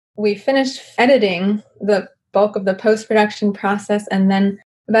we finished editing the bulk of the post-production process. And then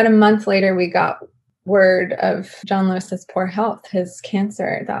about a month later, we got word of John Lewis's poor health, his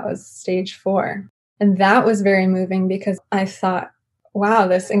cancer. That was stage 4. And that was very moving because I thought, wow,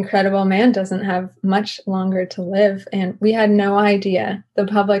 this incredible man doesn't have much longer to live. And we had no idea, the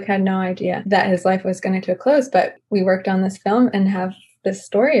public had no idea that his life was going to a close. But we worked on this film and have this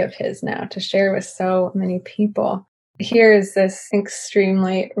story of his now to share with so many people. Here's this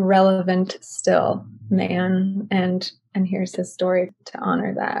extremely relevant still man, and here's his story to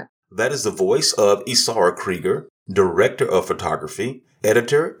honor that. That is the voice of Isara Krieger, director of photography,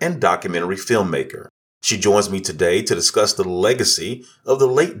 editor, and documentary filmmaker. She joins me today to discuss the legacy of the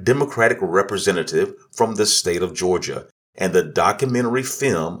late Democratic representative from the state of Georgia and the documentary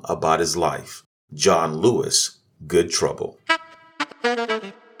film about his life, John Lewis, Good Trouble.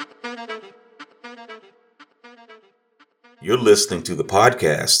 You're listening to the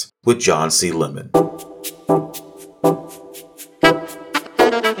podcast with John C. Lemon.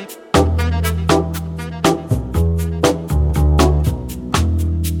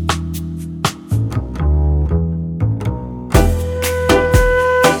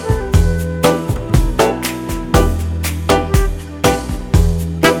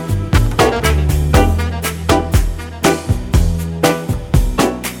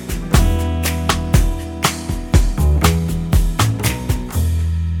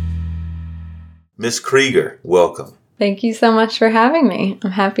 Ms. Krieger, welcome. Thank you so much for having me.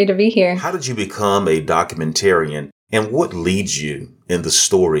 I'm happy to be here. How did you become a documentarian, and what leads you in the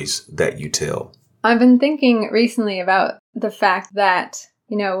stories that you tell? I've been thinking recently about the fact that,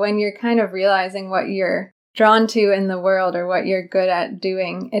 when you're kind of realizing what you're drawn to in the world or what you're good at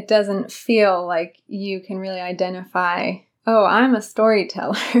doing, it doesn't feel like you can really identify, oh, I'm a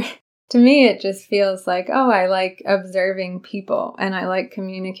storyteller. To me, it just feels like, oh, I like observing people and I like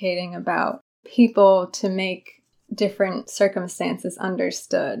communicating about people to make different circumstances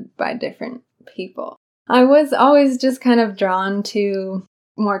understood by different people. I was always just kind of drawn to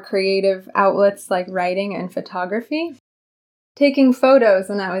more creative outlets like writing and photography. Taking photos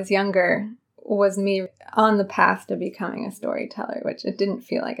when I was younger was me on the path to becoming a storyteller, which it didn't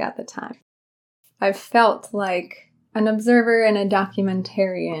feel like at the time. I felt like an observer and a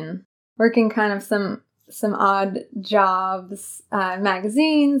documentarian, working kind of some odd jobs,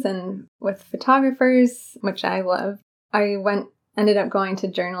 magazines and with photographers, which I love. I ended up going to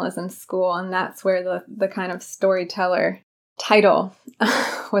journalism school, and that's where the kind of storyteller title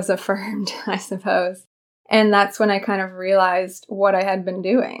was affirmed, I suppose. And that's when I kind of realized what I had been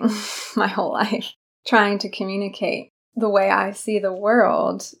doing my whole life, trying to communicate the way I see the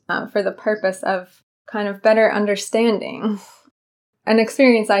world for the purpose of kind of better understanding. An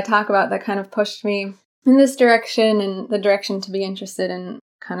experience I talk about that kind of pushed me in this direction and the direction to be interested in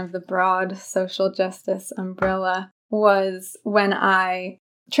kind of the broad social justice umbrella was when I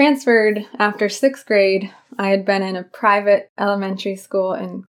transferred after 6th grade. I had been in a private elementary school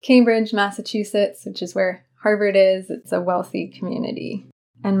in Cambridge, Massachusetts, which is where Harvard is. It's a wealthy community.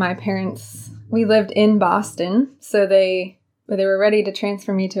 And my parents, we lived in Boston, so they were ready to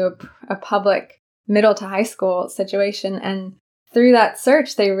transfer me to a public middle to high school situation. And through that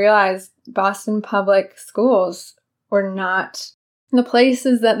search, they realized Boston public schools were not the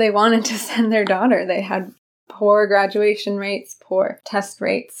places that they wanted to send their daughter. They had poor graduation rates, poor test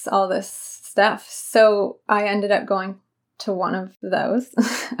rates, all this stuff. So I ended up going to one of those.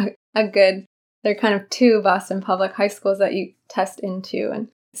 They're kind of 2 Boston public high schools that you test into. And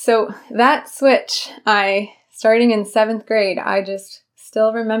so that switch, starting in 7th grade, I just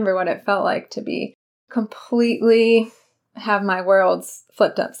still remember what it felt like to be completely have my worlds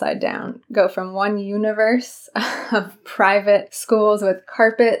flipped upside down, go from one universe of private schools with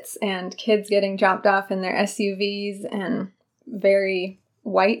carpets and kids getting dropped off in their SUVs and very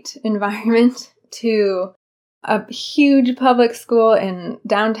white environment to a huge public school in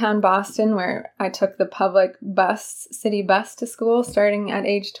downtown Boston where I took the public city bus to school starting at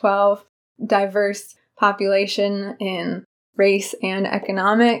age 12, diverse population in race and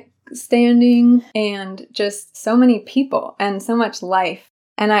economic standing, and just so many people and so much life.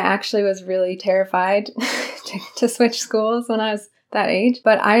 And I actually was really terrified to switch schools when I was that age.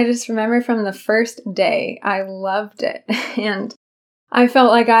 But I just remember from the first day, I loved it. And I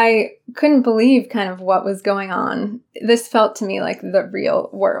felt like I couldn't believe kind of what was going on. This felt to me like the real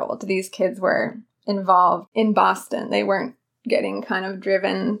world. These kids were involved in Boston. They weren't getting kind of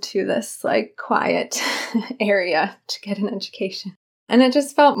driven to this like quiet area to get an education. And it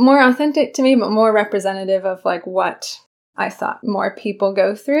just felt more authentic to me, but more representative of like what I thought more people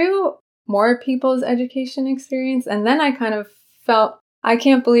go through, more people's education experience. And then I kind of felt I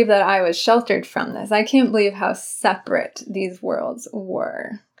can't believe that I was sheltered from this. I can't believe how separate these worlds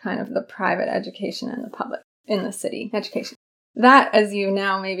were, kind of the private education and the public in the city education. That, as you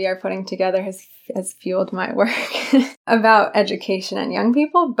now maybe are putting together, has fueled my work about education and young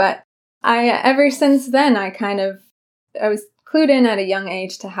people. But ever since then, I was clued in at a young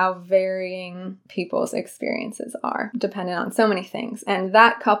age to how varying people's experiences are, dependent on so many things. And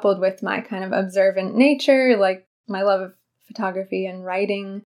that, coupled with my kind of observant nature, like my love of photography and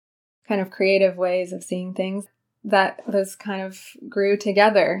writing, kind of creative ways of seeing things, that those kind of grew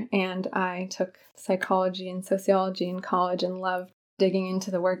together. And I took psychology and sociology in college and loved digging into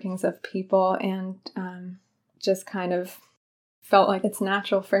the workings of people, and just kind of felt like it's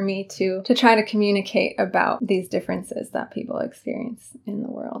natural for me to try to communicate about these differences that people experience in the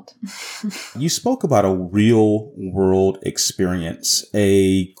world. You spoke about a real world experience,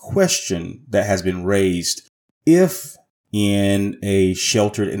 a question that has been raised. If in a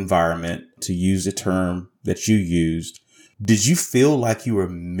sheltered environment, to use a term that you used, did you feel like you were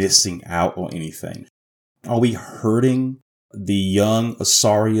missing out on anything? Are we hurting the young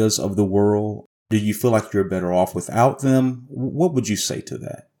Isarias of the world? Do you feel like you're better off without them? What would you say to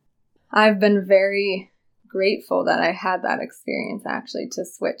that? I've been very grateful that I had that experience, actually, to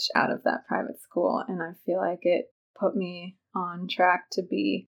switch out of that private school. And I feel like it put me on track to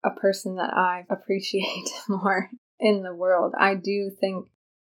be a person that I appreciate more in the world. I do think,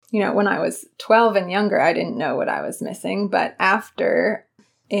 when I was 12 and younger, I didn't know what I was missing. But after,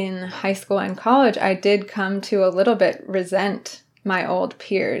 in high school and college, I did come to a little bit resent my old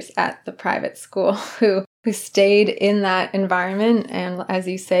peers at the private school who stayed in that environment and, as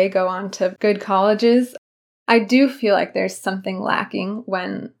you say, go on to good colleges. I do feel like there's something lacking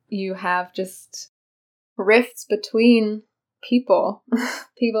when you have just rifts between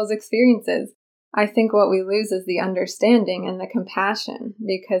people's experiences. I think what we lose is the understanding and the compassion,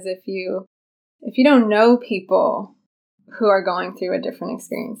 because if you don't know people who are going through a different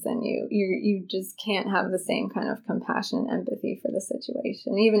experience than you just can't have the same kind of compassion and empathy for the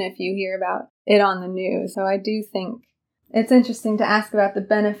situation, even if you hear about it on the news. So I do think it's interesting to ask about the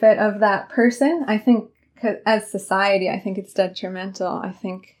benefit of that person. I think as society, I think it's detrimental. I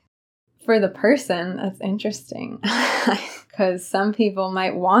think for the person, that's interesting because some people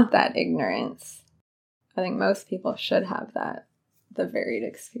might want that ignorance. I think most people should have the varied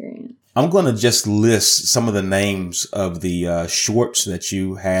experience. I'm going to just list some of the names of the shorts that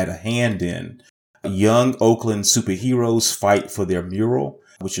you had a hand in. Young Oakland superheroes fight for their mural,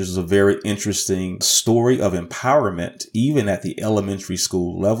 which is a very interesting story of empowerment, even at the elementary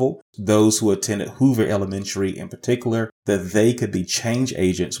school level. Those who attended Hoover Elementary in particular, that they could be change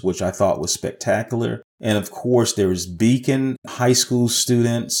agents, which I thought was spectacular. And of course, there is Beacon high school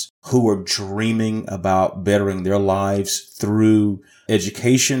students who are dreaming about bettering their lives through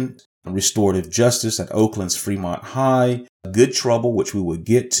education, restorative justice at Oakland's Fremont High, Good Trouble, which we will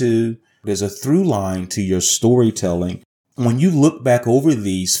get to. There's a through line to your storytelling. When you look back over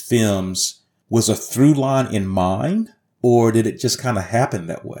these films, was a through line in mind, or did it just kind of happen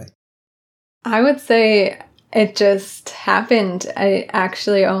that way? I would say it just happened. I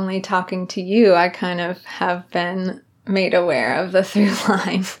actually, only talking to you, I kind of have been made aware of the through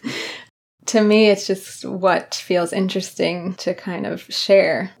line. To me, it's just what feels interesting to kind of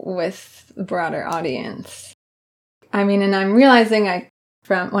share with the broader audience. I mean, and I'm realizing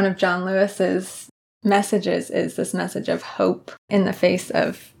from one of John Lewis's messages is this message of hope in the face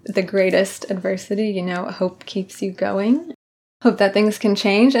of the greatest adversity. Hope keeps you going. Hope that things can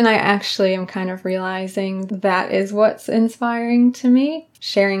change. And I actually am kind of realizing that is what's inspiring to me,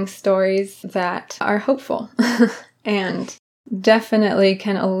 sharing stories that are hopeful and definitely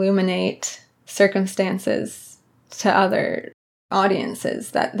can illuminate circumstances to other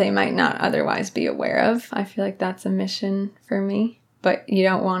audiences that they might not otherwise be aware of. I feel like that's a mission for me. But you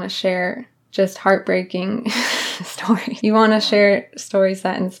don't want to share just heartbreaking stories. You want to share stories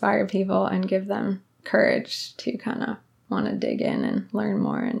that inspire people and give them courage to kind of want to dig in and learn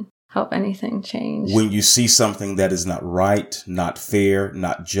more and help anything change. When you see something that is not right, not fair,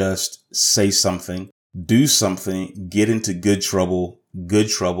 not just, say something, do something, get into good trouble,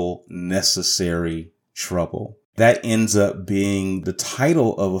 necessary trouble. That ends up being the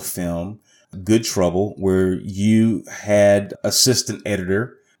title of a film, Good Trouble, where you had assistant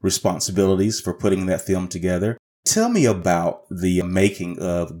editor responsibilities for putting that film together. Tell me about the making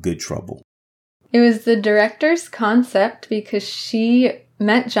of Good Trouble. It was the director's concept because she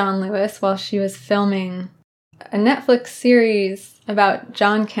met John Lewis while she was filming a Netflix series about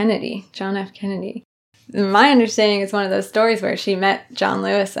John F. Kennedy. My understanding is one of those stories where she met John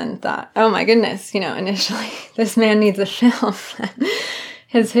Lewis and thought, oh my goodness, initially, this man needs a film.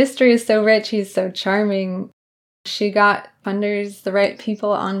 His history is so rich. He's so charming. She got funders, the right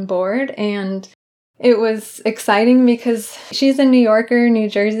people on board, and it was exciting because she's a New Yorker, New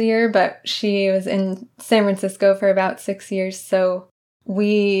Jerseyer, but she was in San Francisco for about 6 years. So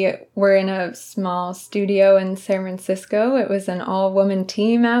we were in a small studio in San Francisco. It was an all-woman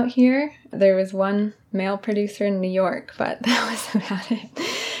team out here. There was one male producer in New York, but that was about it.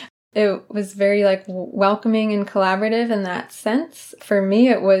 It was very welcoming and collaborative in that sense. For me,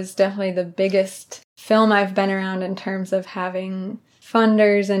 it was definitely the biggest film I've been around in terms of having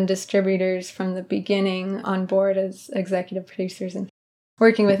funders and distributors from the beginning on board as executive producers and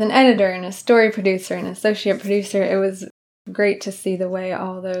working with an editor and a story producer and associate producer. It was great to see the way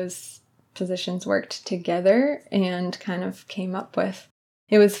all those positions worked together and kind of came up with.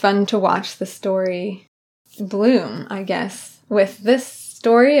 It was fun to watch the story bloom, I guess. With this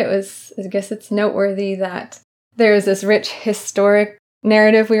story, I guess it's noteworthy that there is this rich historic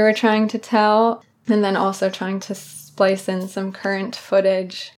narrative we were trying to tell, and then also trying to splice in some current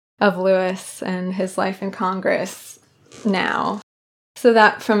footage of Lewis and his life in Congress now. So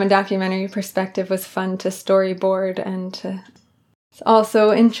that, from a documentary perspective, was fun to storyboard, and it's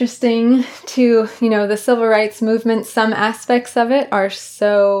also interesting to, the civil rights movement, some aspects of it are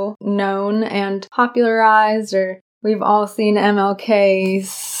so known and popularized, or we've all seen MLK's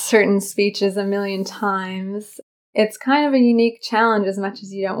certain speeches a million times. It's kind of a unique challenge, as much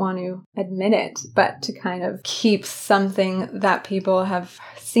as you don't want to admit it, but to kind of keep something that people have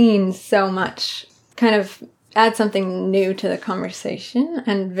seen so much, kind of add something new to the conversation.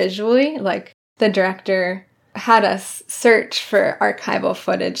 And visually, the director had us search for archival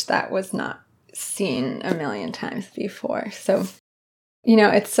footage that was not seen a million times before. So,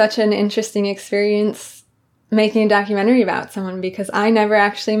 it's such an interesting experience making a documentary about someone, because I never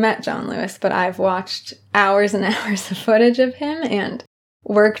actually met John Lewis, but I've watched hours and hours of footage of him and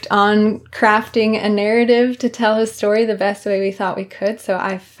worked on crafting a narrative to tell his story the best way we thought we could. So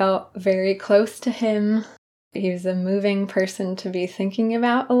I felt very close to him. He was a moving person to be thinking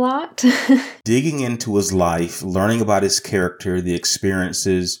about a lot. Digging into his life, learning about his character, the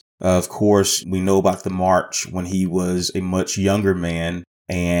experiences. Of course, we know about the march when he was a much younger man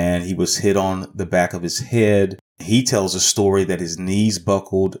and he was hit on the back of his head. He tells a story that his knees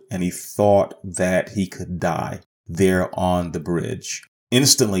buckled and he thought that he could die there on the bridge.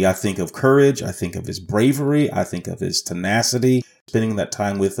 Instantly, I think of courage. I think of his bravery. I think of his tenacity. Spending that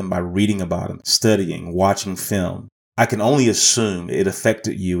time with him by reading about him, studying, watching film. I can only assume it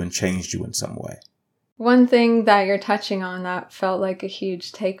affected you and changed you in some way. One thing that you're touching on that felt like a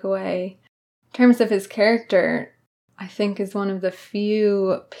huge takeaway in terms of his character, I think is one of the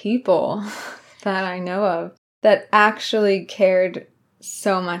few people that I know of that actually cared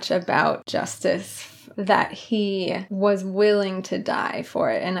so much about justice that he was willing to die for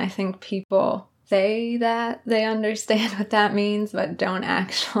it. And I think people say that they understand what that means, but don't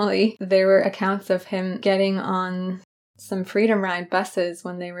actually. There were accounts of him getting on some Freedom Ride buses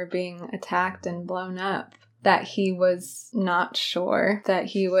when they were being attacked and blown up, that he was not sure that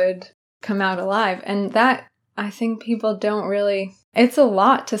he would come out alive. And that, I think people don't really, it's a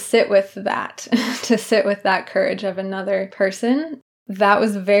lot to sit with that, to sit with that courage of another person. That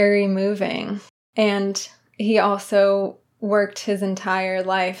was very moving. And he also worked his entire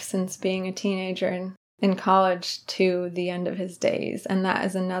life since being a teenager in college to the end of his days. And that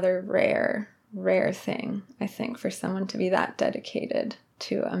is another rare thing, I think, for someone to be that dedicated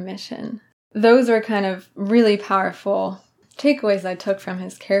to a mission. Those were kind of really powerful takeaways I took from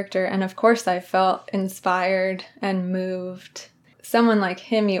his character. And of course, I felt inspired and moved. Someone like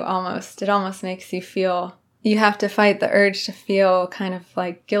him, it almost makes you feel, you have to fight the urge to feel kind of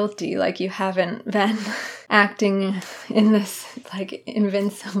like guilty, like you haven't been acting in this like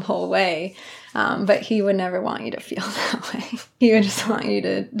invincible way. But he would never want you to feel that way. He would just want you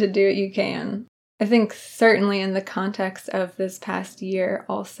to do what you can. I think certainly in the context of this past year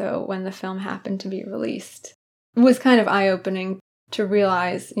also, when the film happened to be released, it was kind of eye-opening to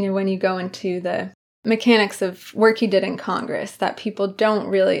realize, when you go into the mechanics of work he did in Congress, that people don't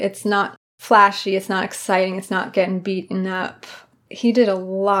really, it's not flashy, it's not exciting, it's not getting beaten up. He did a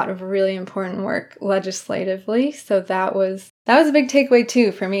lot of really important work legislatively, so that was a big takeaway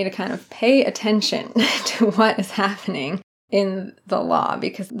too for me, to kind of pay attention to what is happening in the law,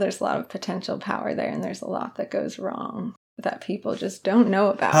 because there's a lot of potential power there and there's a lot that goes wrong that people just don't know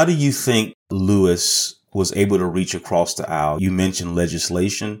about. How do you think Lewis was able to reach across the aisle? You mentioned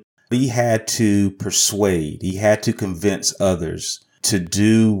legislation. He had to persuade, he had to convince others to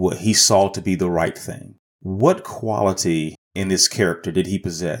do what he saw to be the right thing. What quality in this character did he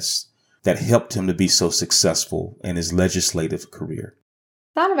possess that helped him to be so successful in his legislative career?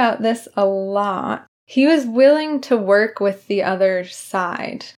 Thought about this a lot. He was willing to work with the other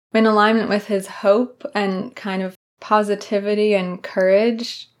side. In alignment with his hope and kind of positivity and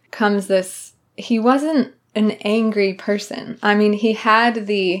courage comes this, he wasn't an angry person. I mean,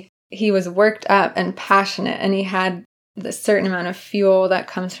 he was worked up and passionate, and he had the certain amount of fuel that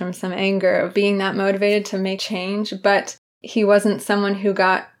comes from some anger of being that motivated to make change, but he wasn't someone who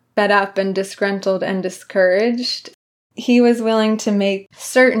got fed up and disgruntled and discouraged. He was willing to make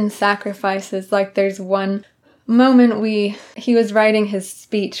certain sacrifices. Like there's one moment he was writing his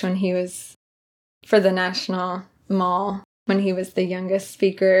speech when he was for the National Mall, when he was the youngest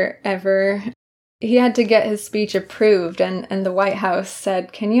speaker ever. He had to get his speech approved, and the White House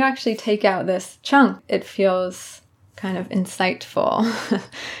said, "Can you actually take out this chunk? It feels kind of insightful,"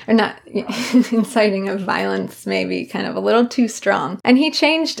 or not inciting of violence, maybe kind of a little too strong. And he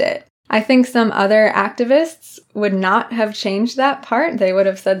changed it. I think some other activists would not have changed that part. They would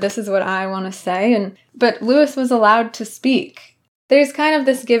have said, "This is what I want to say." But Lewis was allowed to speak. There's kind of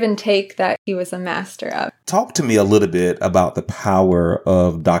this give and take that he was a master of. Talk to me a little bit about the power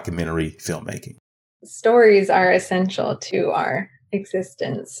of documentary filmmaking. Stories are essential to our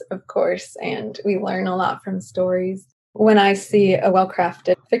existence, of course, and we learn a lot from stories. When I see a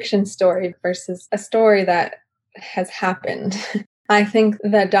well-crafted fiction story versus a story that has happened, I think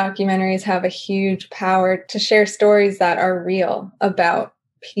that documentaries have a huge power to share stories that are real about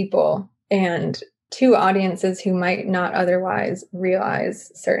people and to audiences who might not otherwise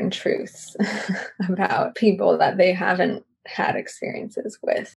realize certain truths about people that they haven't had experiences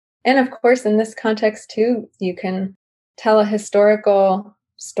with. And of course, in this context too, you can tell a historical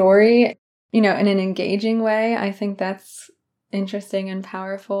story, in an engaging way. I think that's interesting and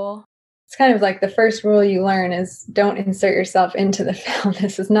powerful. It's kind of like the first rule you learn is don't insert yourself into the film.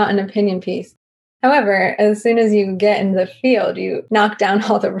 This is not an opinion piece. However, as soon as you get in the field, you knock down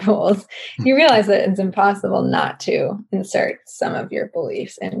all the rules. You realize that it's impossible not to insert some of your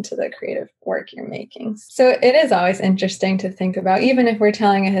beliefs into the creative work you're making. So it is always interesting to think about, even if we're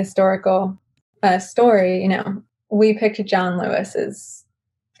telling a historical story, we picked John Lewis's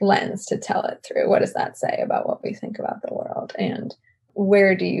lens to tell it through. What does that say about what we think about the world? And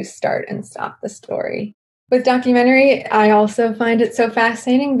where do you start and stop the story? With documentary, I also find it so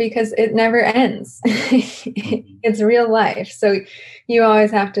fascinating because it never ends. It's real life. So you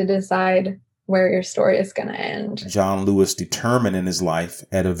always have to decide where your story is going to end. John Lewis determined in his life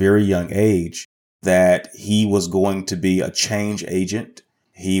at a very young age that he was going to be a change agent.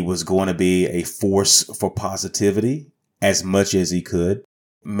 He was going to be a force for positivity as much as he could.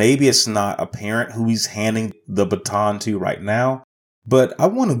 Maybe it's not apparent who he's handing the baton to right now. But I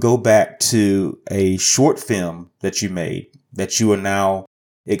want to go back to a short film that you made that you are now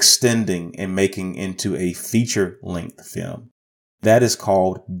extending and making into a feature-length film. That is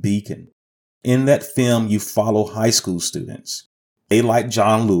called Beacon. In that film, you follow high school students. They, like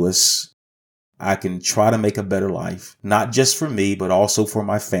John Lewis, I can try to make a better life, not just for me, but also for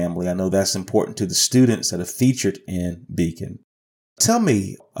my family. I know that's important to the students that are featured in Beacon. Tell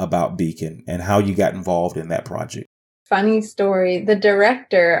me about Beacon and how you got involved in that project. Funny story. The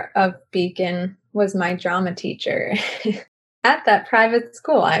director of Beacon was my drama teacher at that private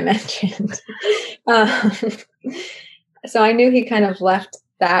school I mentioned. So I knew he kind of left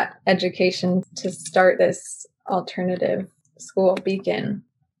that education to start this alternative school, Beacon.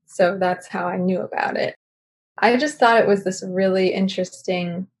 So that's how I knew about it. I just thought it was this really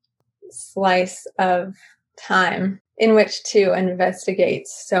interesting slice of time in which to investigate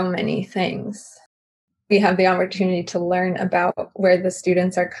so many things. We have the opportunity to learn about where the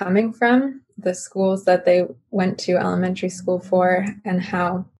students are coming from, the schools that they went to elementary school for, and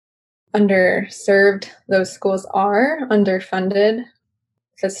how underserved those schools are, underfunded.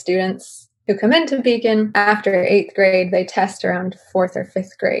 The students who come into Beacon after 8th grade, they test around 4th or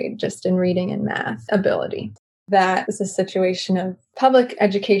 5th grade just in reading and math ability. That is a situation of public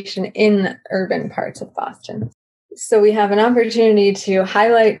education in urban parts of Boston. So we have an opportunity to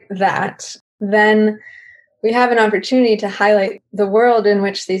highlight that. Then we have an opportunity to highlight the world in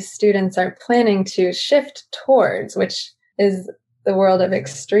which these students are planning to shift towards, which is the world of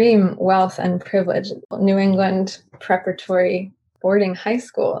extreme wealth and privilege, New England preparatory boarding high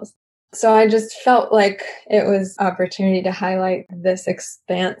schools. So I just felt like it was opportunity to highlight this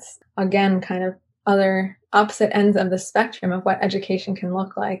expanse, again, kind of other opposite ends of the spectrum of what education can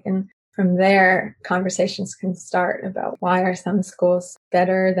look like. And from there, conversations can start about why are some schools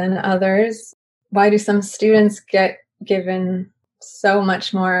better than others? Why do some students get given so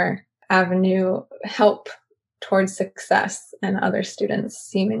much more avenue help towards success and other students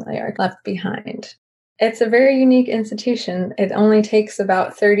seemingly are left behind. It's a very unique institution. It only takes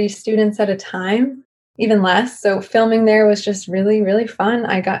about 30 students at a time, even less. So filming there was just really, really fun.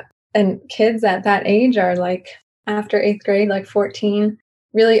 And kids at that age are like, after 8th grade, like 14,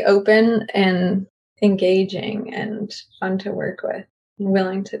 really open and engaging and fun to work with and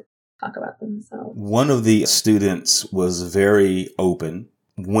willing to talk about themselves. One of the students was very open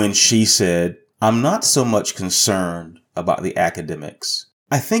when she said, "I'm not so much concerned about the academics.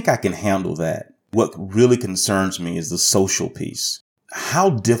 I think I can handle that. What really concerns me is the social piece." How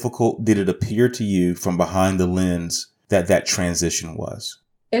difficult did it appear to you from behind the lens that transition was?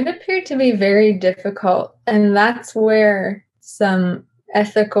 It appeared to be very difficult. And that's where some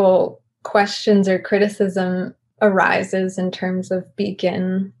ethical questions or criticism arises in terms of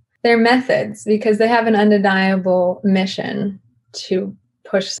Beacon. Their methods, because they have an undeniable mission to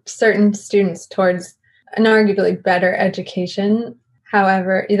push certain students towards an arguably better education.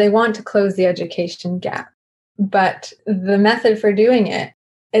 However, they want to close the education gap. But the method for doing it,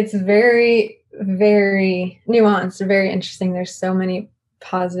 it's very, very nuanced, very interesting. There's so many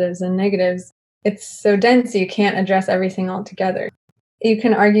positives and negatives. It's so dense, you can't address everything all together. You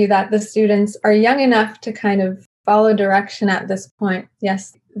can argue that the students are young enough to kind of follow direction at this point.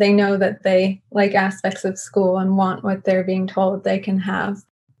 Yes, they know that they like aspects of school and want what they're being told they can have.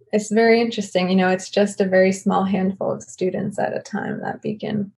 It's very interesting. It's just a very small handful of students at a time that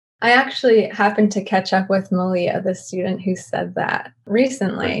Beacon. I actually happened to catch up with Malia, the student who said that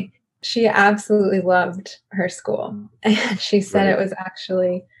recently. She absolutely loved her school. And she said it was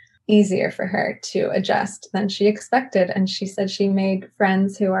actually easier for her to adjust than she expected. And she said she made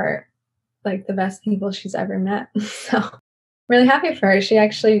friends who are like the best people she's ever met. So really happy for her. She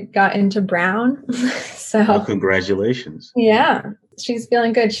actually got into Brown. So congratulations. Yeah, she's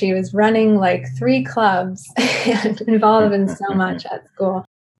feeling good. She was running like 3 clubs and involved in so much at school.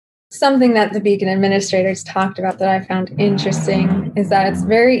 Something that the Beacon administrators talked about that I found interesting is that it's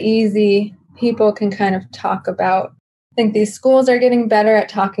very easy. People can kind of talk about, I think these schools are getting better at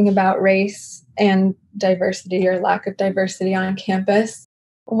talking about race and diversity or lack of diversity on campus.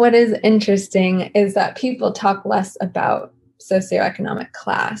 What is interesting is that people talk less about socioeconomic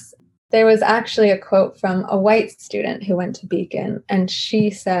class. There was actually a quote from a white student who went to Beacon, and she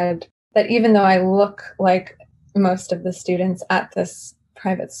said that even though I look like most of the students at this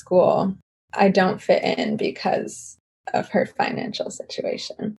private school, I don't fit in because of her financial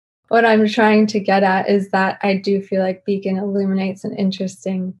situation. What I'm trying to get at is that I do feel like Beacon illuminates an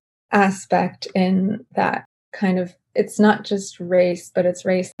interesting aspect in that kind of, it's not just race, but it's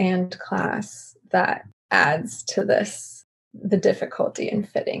race and class that adds to the difficulty in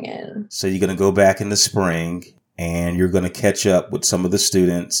fitting in. So you're going to go back in the spring and you're going to catch up with some of the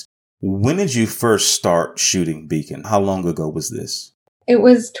students. When did you first start shooting Beacon? How long ago was this? It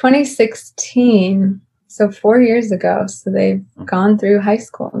was 2016, so 4 years ago. So they've gone through high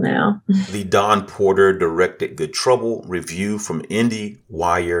school now. The Don Porter directed Good Trouble review from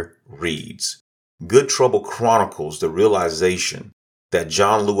IndieWire reads, Good Trouble chronicles the realization that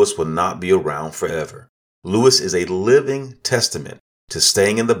John Lewis will not be around forever. Lewis is a living testament to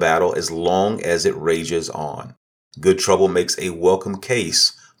staying in the battle as long as it rages on. Good Trouble makes a welcome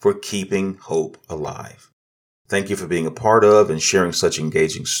case for keeping hope alive. Thank you for being a part of and sharing such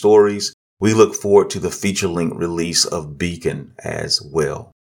engaging stories. We look forward to the feature-length release of Beacon as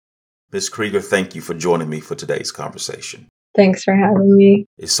well. Ms. Krieger, thank you for joining me for today's conversation. Thanks for having me.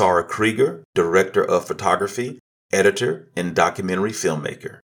 Isara Krieger, Director of Photography, Editor, and Documentary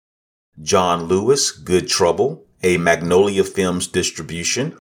Filmmaker. John Lewis, Good Trouble, a Magnolia Films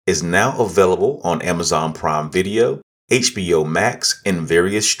distribution, is now available on Amazon Prime Video, HBO Max, and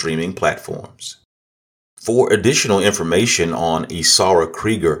various streaming platforms. For additional information on Isara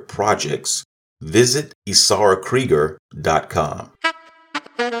Krieger projects, visit isarakrieger.com.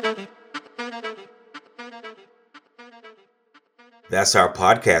 That's our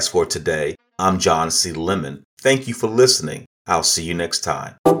podcast for today. I'm John C. Lemon. Thank you for listening. I'll see you next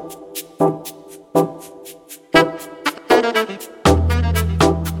time.